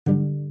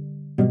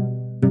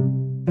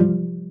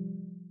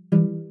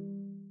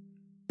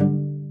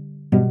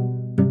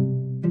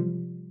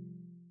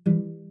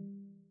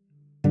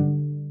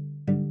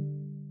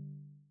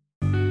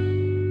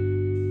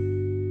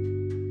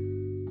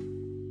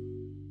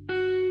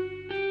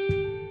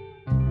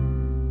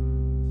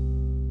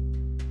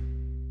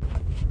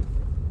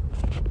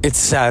It's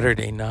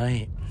Saturday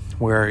night.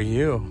 Where are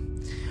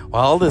you?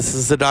 Well, this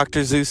is the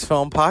Dr. Zeus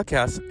Film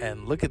Podcast,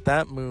 and look at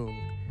that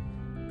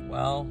moon.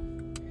 Well,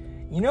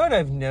 you know what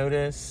I've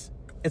noticed?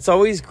 It's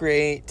always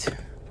great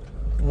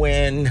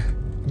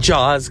when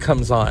Jaws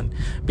comes on,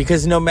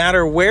 because no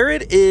matter where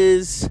it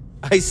is,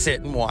 I sit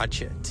and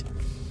watch it.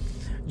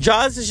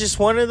 Jaws is just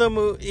one of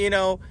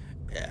the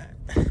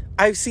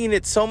I've seen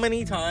it so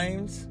many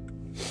times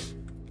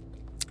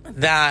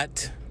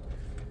that,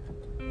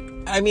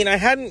 I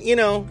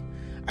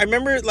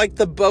remember like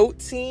the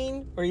boat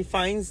scene where he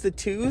finds the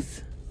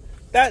tooth.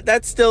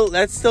 That still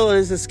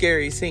is a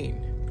scary scene.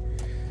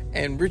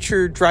 And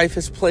Richard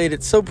Dreyfuss played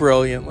it so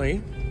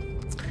brilliantly.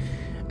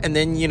 And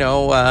then,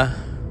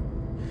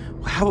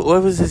 what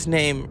was his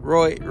name?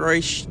 Roy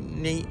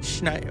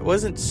Schneider. It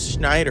wasn't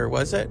Schneider,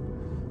 was it?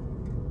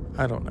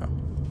 I don't know.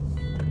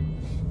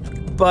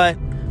 But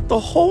the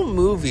whole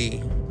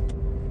movie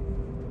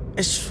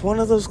is just one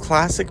of those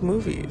classic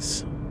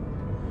movies.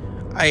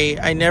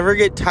 I never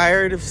get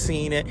tired of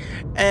seeing it.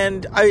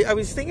 And I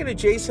was thinking of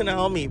Jason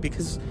Alme,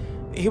 because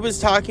he was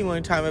talking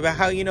one time about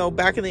how,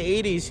 back in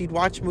the 80s, he'd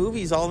watch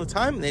movies all the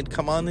time and they'd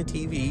come on the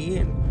TV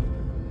and,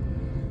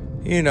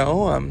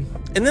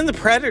 and then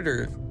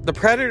The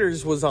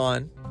Predators was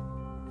on.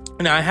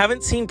 Now, I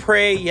haven't seen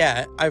Prey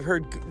yet. I've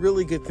heard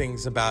really good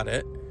things about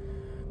it.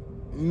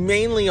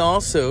 Mainly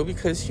also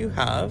because you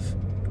have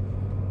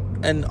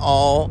an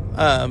all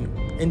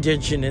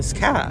indigenous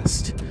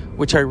cast,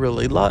 which I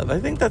really love. I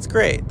think that's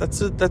great.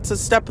 That's a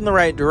step in the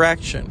right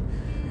direction.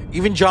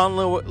 Even John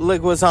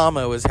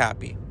Leguizamo was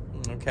happy.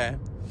 Okay,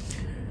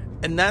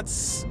 and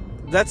that's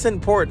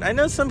important. I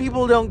know some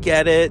people don't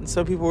get it, and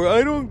some people are,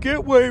 I don't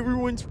get why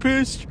everyone's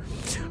pissed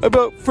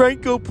about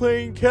Franco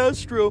playing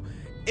Castro.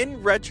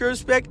 In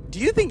retrospect, do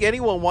you think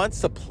anyone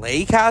wants to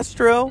play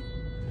Castro?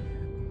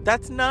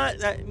 That's not,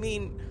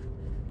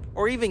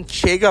 or even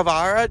Che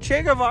Guevara.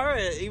 Che Guevara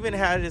even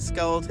had his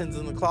skeletons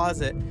in the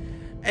closet.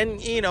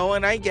 And,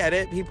 and I get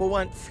it. People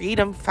want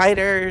freedom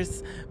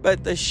fighters.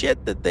 But the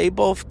shit that they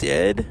both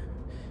did,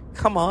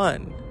 come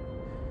on.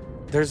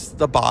 There's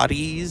the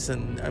bodies,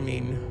 and,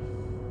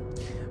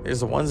 there's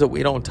the ones that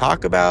we don't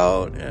talk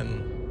about.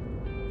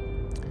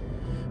 And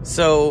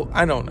so,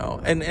 I don't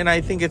know. And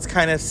I think it's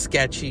kind of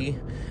sketchy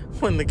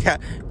when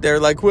they're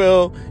like,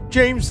 well,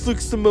 James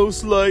looks the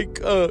most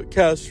like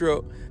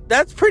Castro.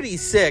 That's pretty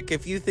sick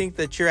if you think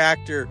that your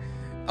actor,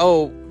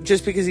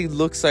 just because he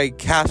looks like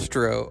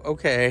Castro,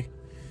 okay.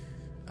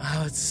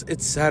 Oh,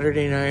 it's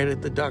Saturday night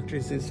at the Dr.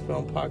 Zeus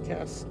Film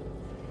Podcast.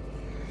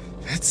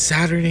 It's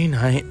Saturday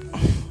night.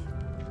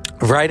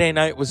 Friday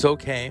night was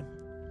okay.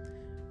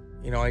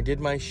 I did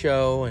my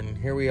show, and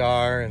here we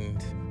are, and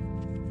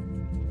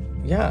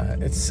yeah,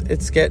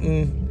 it's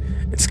getting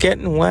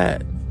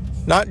wet.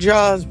 Not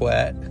Jaws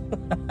wet.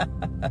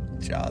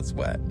 Jaws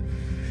wet.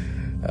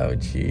 Oh,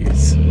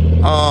 jeez.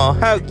 Oh,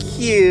 how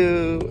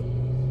cute.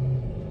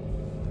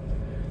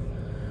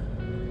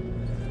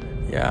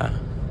 Yeah.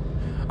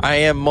 I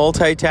am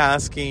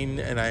multitasking,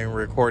 and I'm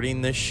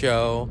recording this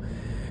show,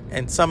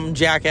 and some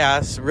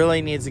jackass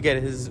really needs to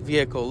get his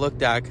vehicle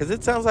looked at, because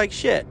it sounds like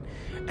shit.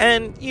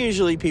 And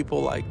usually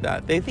people like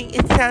that. They think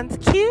it sounds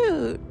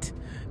cute.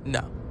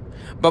 No.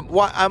 But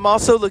I'm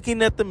also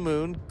looking at the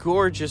moon.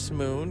 Gorgeous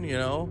moon,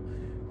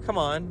 Come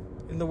on.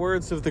 In the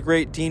words of the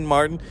great Dean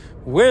Martin,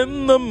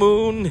 when the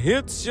moon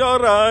hits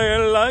your eye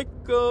like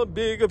a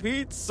big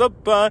pizza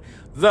pie,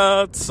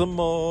 that's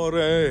amore.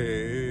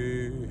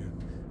 There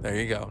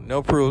you go.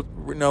 No Pro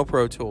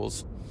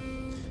Tools.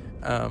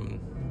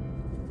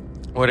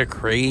 What a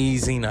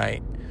crazy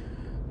night.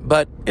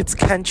 But it's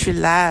country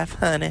life,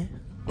 honey.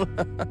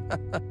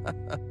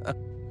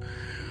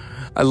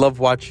 I love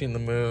watching the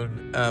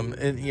moon.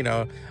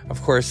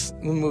 Of course,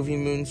 the movie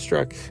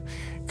Moonstruck.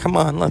 Come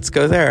on, let's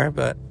go there.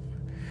 But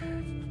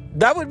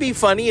that would be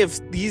funny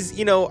if these,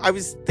 I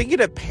was thinking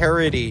of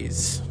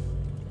parodies.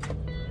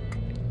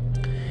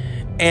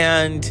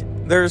 And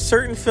there are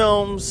certain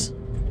films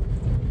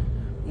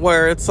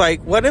where it's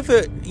like, what if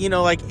it,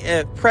 like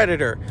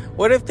Predator,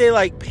 what if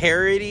they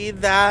parody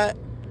that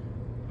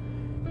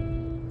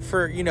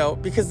for,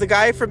 because the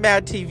guy from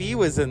Mad TV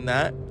was in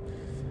that,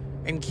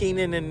 and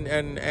Keenan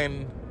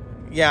and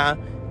yeah,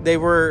 they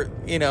were,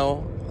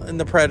 in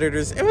the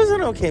Predators. It was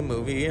an okay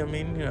movie.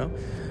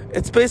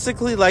 It's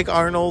basically like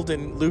Arnold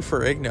and Lou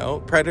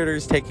Ferrigno,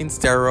 Predators taking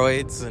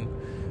steroids, and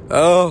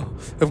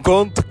I'm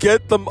going to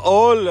get them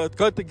all. I've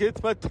got to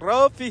get my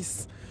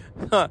trophies.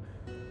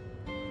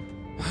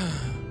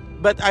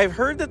 But I've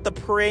heard that the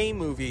Prey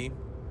movie,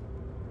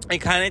 it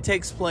kind of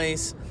takes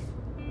place,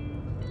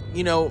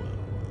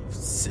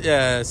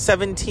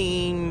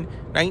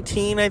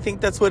 1719, I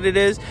think that's what it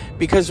is.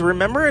 Because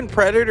remember in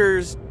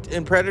Predator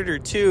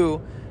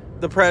 2,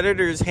 the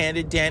Predators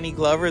handed Danny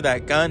Glover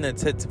that gun that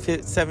said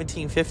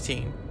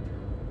 1715.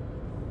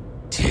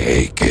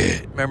 Take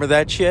it. Remember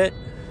that shit?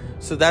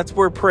 So that's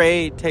where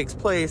Prey takes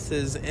place,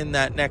 is in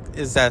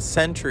that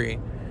century.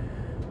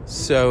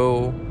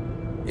 So,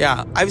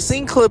 yeah, I've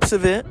seen clips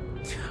of it.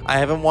 I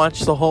haven't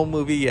watched the whole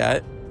movie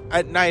yet.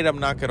 At night, I'm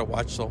not going to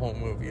watch the whole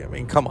movie.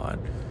 Come on.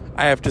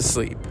 I have to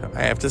sleep.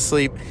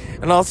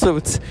 And also,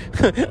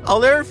 I'll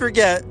never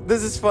forget,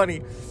 this is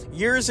funny.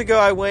 Years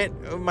ago,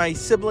 my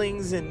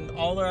siblings and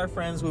all of our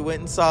friends, we went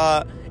and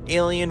saw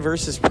Alien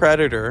versus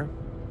Predator.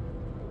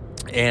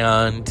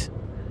 And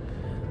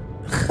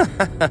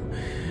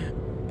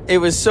it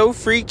was so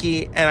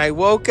freaky, and I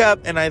woke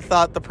up and I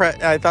thought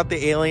the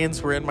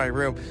aliens were in my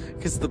room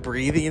because the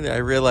breathing. I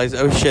realized,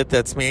 oh shit,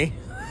 that's me.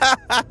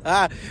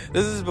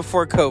 This is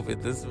before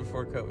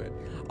COVID.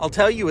 I'll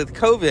tell you, with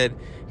COVID,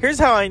 here's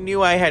how I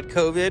knew I had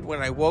COVID.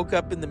 When I woke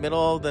up in the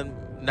middle of the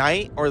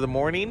night or the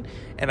morning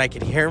and I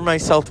could hear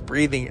myself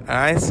breathing, and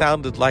I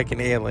sounded like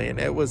an alien.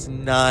 It was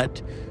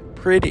not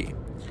pretty.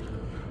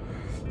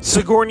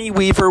 Sigourney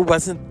Weaver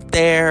wasn't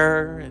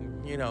there, and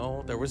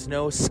there was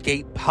no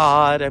escape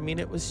pod. I mean,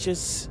 it was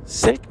just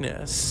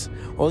sickness.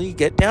 Well, you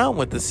get down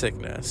with the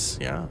sickness,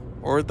 yeah,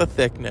 or the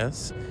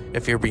thickness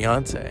if you're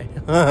Beyonce.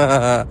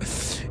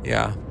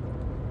 Yeah.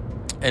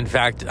 In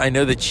fact, I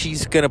know that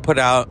she's gonna put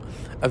out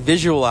a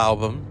visual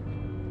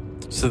album,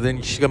 so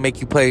then she's gonna make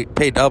you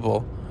pay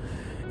double.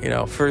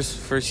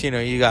 First,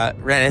 you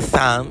got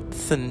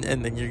Renaissance, and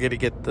then you're gonna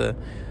get the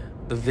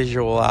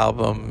visual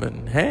album.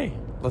 And hey,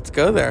 let's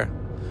go there.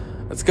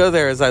 Let's go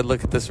there as I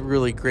look at this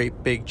really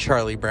great big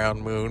Charlie Brown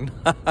moon.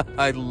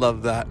 I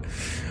love that.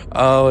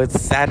 Oh,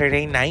 it's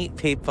Saturday night,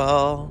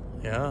 people.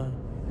 Yeah.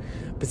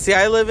 But see,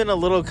 I live in a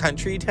little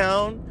country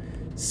town,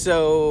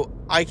 so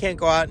I can't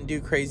go out and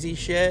do crazy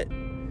shit.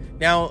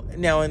 Now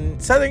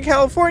in Southern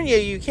California,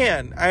 you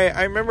can.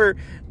 I remember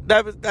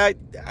I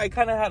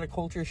kind of had a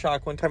culture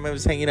shock one time. I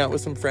was hanging out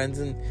with some friends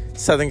in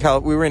Southern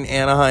California. We were in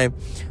Anaheim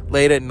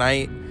late at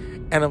night.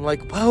 And I'm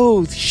like,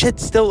 whoa,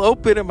 shit's still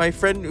open. And my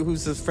friend,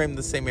 who's from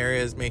the same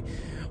area as me,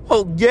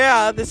 well,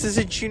 yeah, this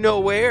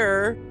isn't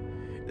where.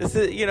 This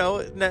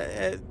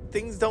is,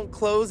 things don't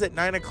close at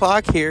 9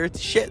 o'clock here.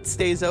 Shit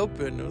stays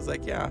open. It was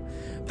like, yeah.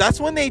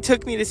 That's when they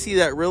took me to see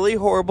that really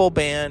horrible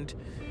band.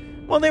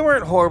 Well, they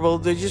weren't horrible.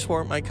 They just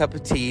weren't my cup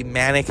of tea.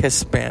 Manic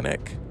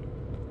Hispanic.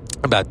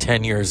 About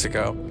 10 years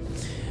ago.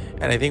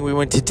 And I think we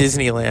went to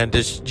Disneyland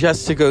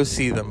just to go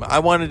see them. I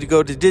wanted to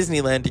go to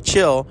Disneyland to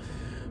chill.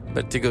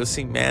 But to go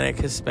see Manic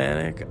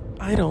Hispanic,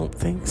 I don't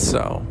think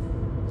so.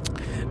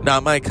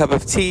 Not my cup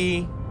of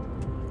tea.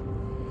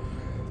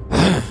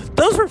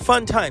 Those were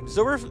fun times.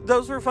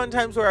 Those were fun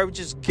times where I would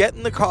just get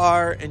in the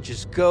car and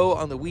just go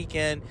on the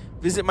weekend,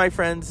 visit my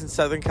friends in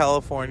Southern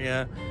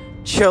California,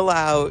 chill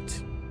out.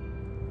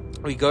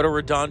 We go to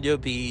Redondo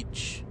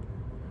Beach.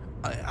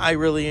 I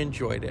really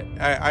enjoyed it.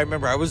 I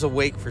remember I was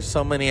awake for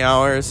so many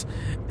hours,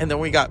 and then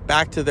we got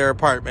back to their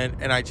apartment,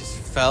 and I just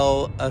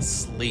fell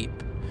asleep.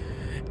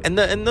 And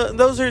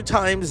those are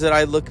times that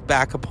I look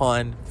back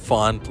upon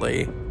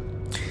fondly.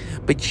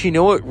 But you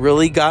know what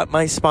really got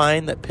my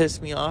spine, that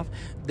pissed me off?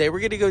 They were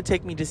going to go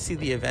take me to see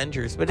the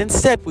Avengers, but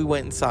instead we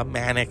went and saw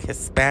Manic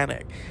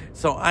Hispanic.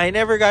 So I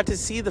never got to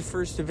see the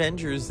first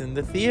Avengers in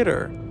the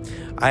theater.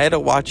 I had to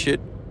watch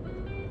it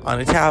on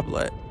a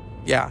tablet.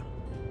 Yeah.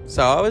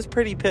 So I was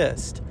pretty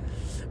pissed.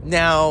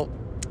 Now,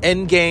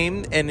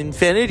 Endgame and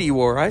Infinity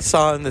War I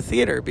saw in the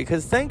theater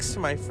because thanks to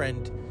my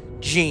friend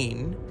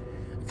Jean,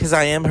 because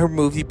I am her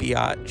movie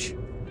biatch,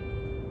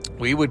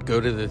 we would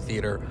go to the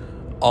theater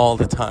all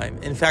the time.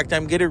 In fact,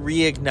 I'm going to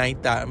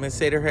reignite that. I'm going to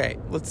say to her, hey,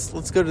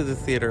 let's go to the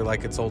theater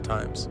like it's old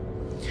times.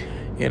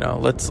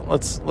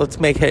 Let's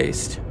make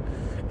haste.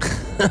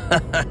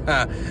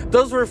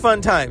 Those were fun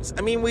times.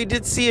 I mean, we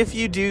did see a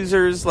few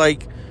doozers,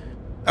 like,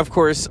 of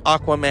course,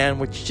 Aquaman,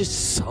 which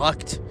just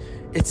sucked.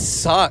 It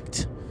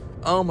sucked.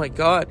 Oh my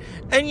god.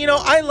 And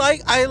I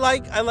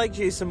like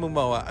Jason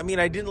Momoa. I mean,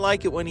 I didn't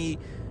like it when he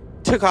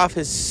took off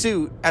his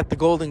suit at the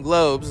Golden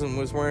Globes and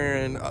was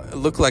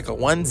looked like a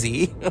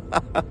onesie.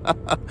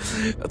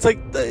 It's like,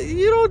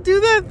 you don't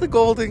do that at the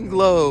Golden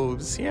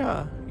Globes.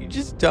 Yeah, you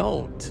just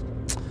don't.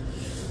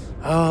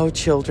 Oh,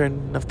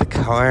 Children of the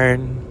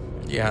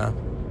Corn. Yeah.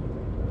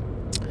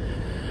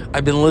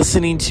 I've been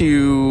listening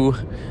to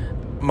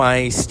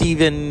my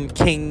Stephen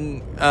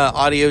King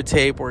audio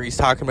tape where he's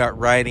talking about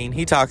writing.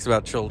 He talks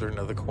about Children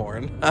of the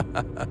Corn.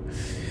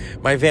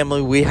 My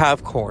family, we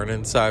have corn,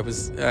 and so I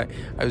was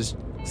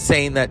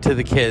saying that to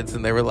the kids,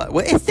 and they were like,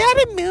 "What, is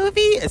that a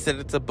movie?" I said,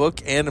 "It's a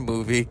book and a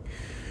movie,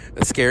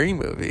 a scary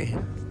movie."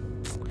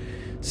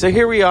 So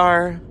here we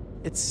are.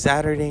 It's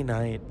Saturday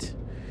night.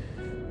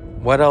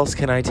 What else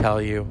can I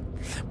tell you?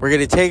 We're going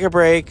to take a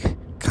break,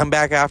 come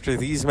back after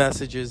these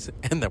messages,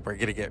 and then we're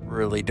going to get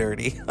really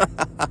dirty.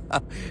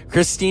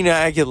 Christina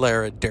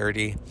Aguilera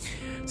dirty.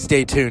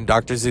 Stay tuned.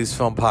 Dr. Zeus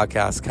Film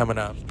Podcast coming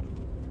up.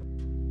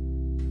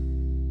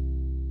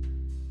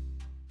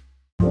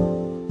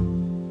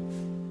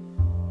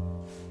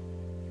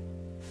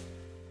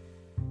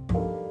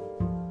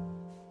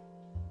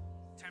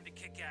 Time to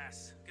kick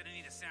ass. Gonna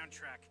need a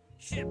soundtrack.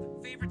 Ship,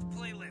 favorites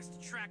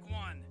playlist, track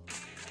 1.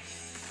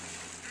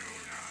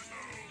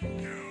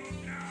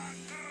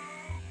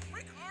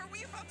 Rick, are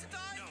we about to die?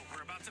 No,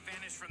 we're about to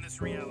vanish from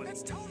this reality.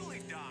 That's totally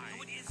die.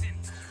 No, it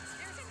isn't.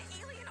 There's an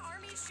alien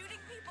army shooting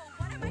people.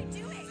 What am I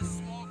doing? It's a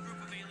small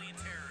group of alien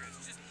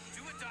terrorists. Just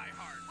do a Die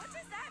Hard. What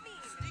does that mean?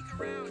 Sneak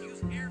around,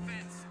 use air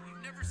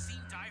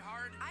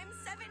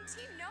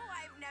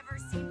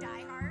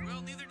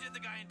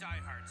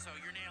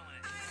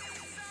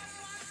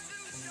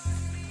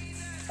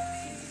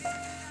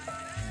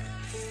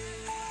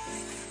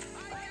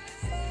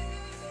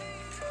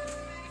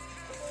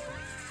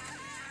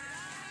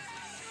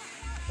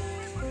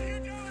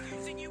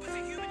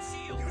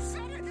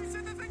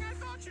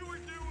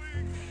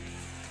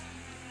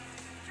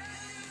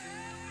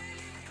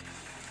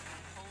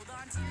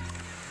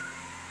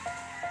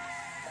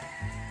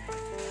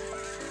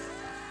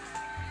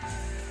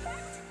Why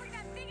would you bring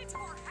that thing into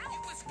our It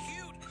house? was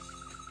cute.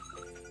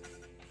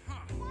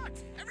 Huh? What?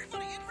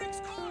 Everybody in Rick's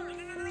car.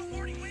 No,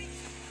 Morty, wait!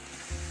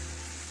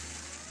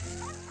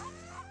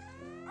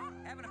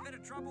 Having a bit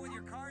of trouble with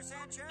your car,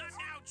 Sanchez? Not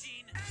now,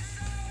 Gene!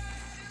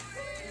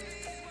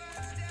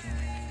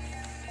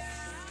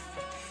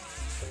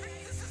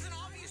 Rick, this is an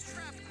obvious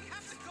trap. We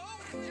have to go.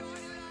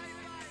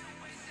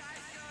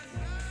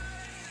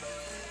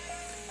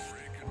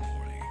 Rick and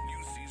Morty.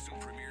 New season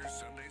premieres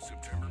Sunday,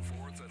 September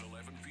 4th at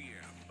 11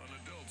 p.m. on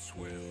Adult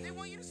Swim. They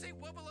want you to say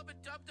wubba lubba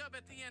dub dub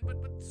at the end,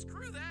 but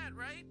screw that,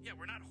 right? Yeah,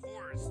 we're not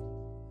whores.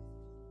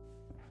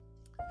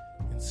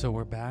 And so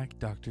we're back,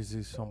 Dr.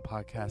 Zeus Film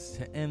Podcast,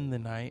 to end the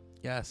night.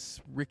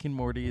 Yes, Rick and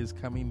Morty is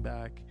coming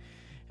back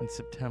in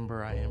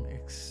September. I am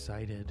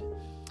excited.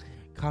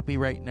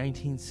 Copyright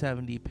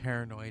 1970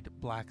 Paranoid,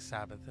 Black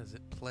Sabbath, as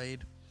it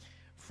played.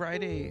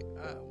 Friday,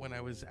 when I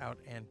was out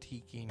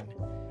antiquing, and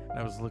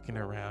I was looking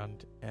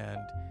around, and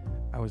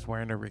I was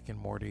wearing a Rick and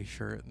Morty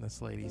shirt, and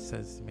this lady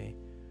says to me,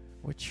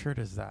 "What shirt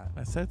is that?" And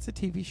I said, "It's a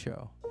TV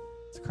show.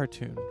 It's a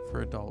cartoon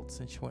for adults."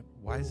 And she went,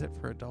 "Why is it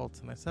for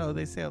adults?" And I said, "Oh,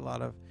 they say a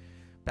lot of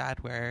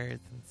bad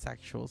words and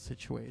sexual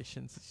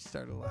situations." And she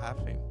started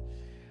laughing.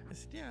 I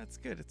said, "Yeah, it's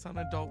good. It's on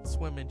Adult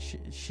Swim." And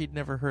she'd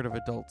never heard of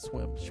Adult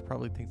Swim. She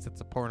probably thinks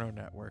it's a porno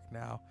network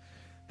now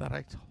that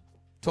I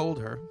told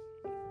her.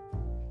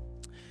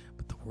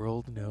 But the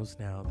world knows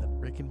now that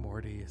Rick and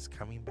Morty is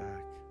coming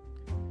back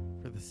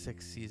for the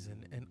 6th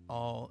season, and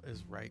all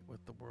is right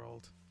with the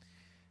world.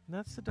 And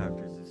that's the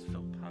Dr. Zeus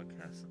Film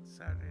Podcast on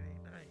Saturday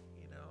night,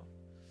 you know.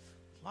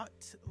 A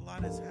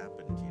lot has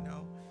happened, you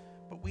know,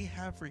 but we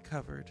have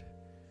recovered.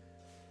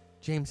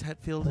 James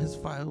Hetfield has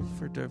filed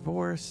for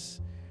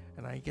divorce,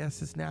 and I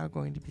guess is now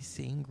going to be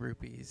seeing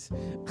groupies.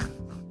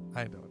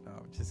 I don't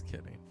know. I'm just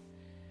kidding.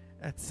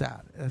 That's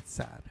sad.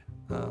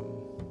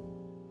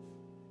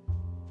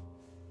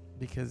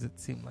 Because it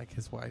seemed like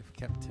his wife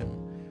kept him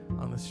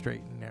on the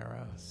straight and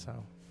narrow.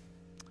 So,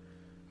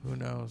 who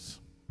knows?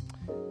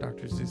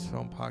 Dr. Zeus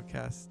Film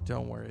Podcast.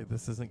 Don't worry.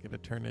 This isn't going to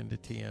turn into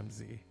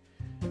TMZ.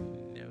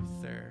 No,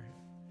 sir.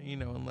 You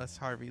know, unless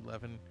Harvey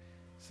Levin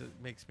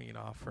makes me an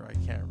offer I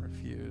can't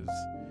refuse.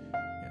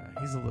 Yeah,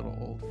 he's a little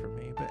old for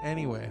me. But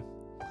anyway,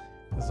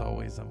 as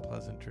always,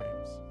 unpleasant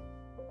dreams.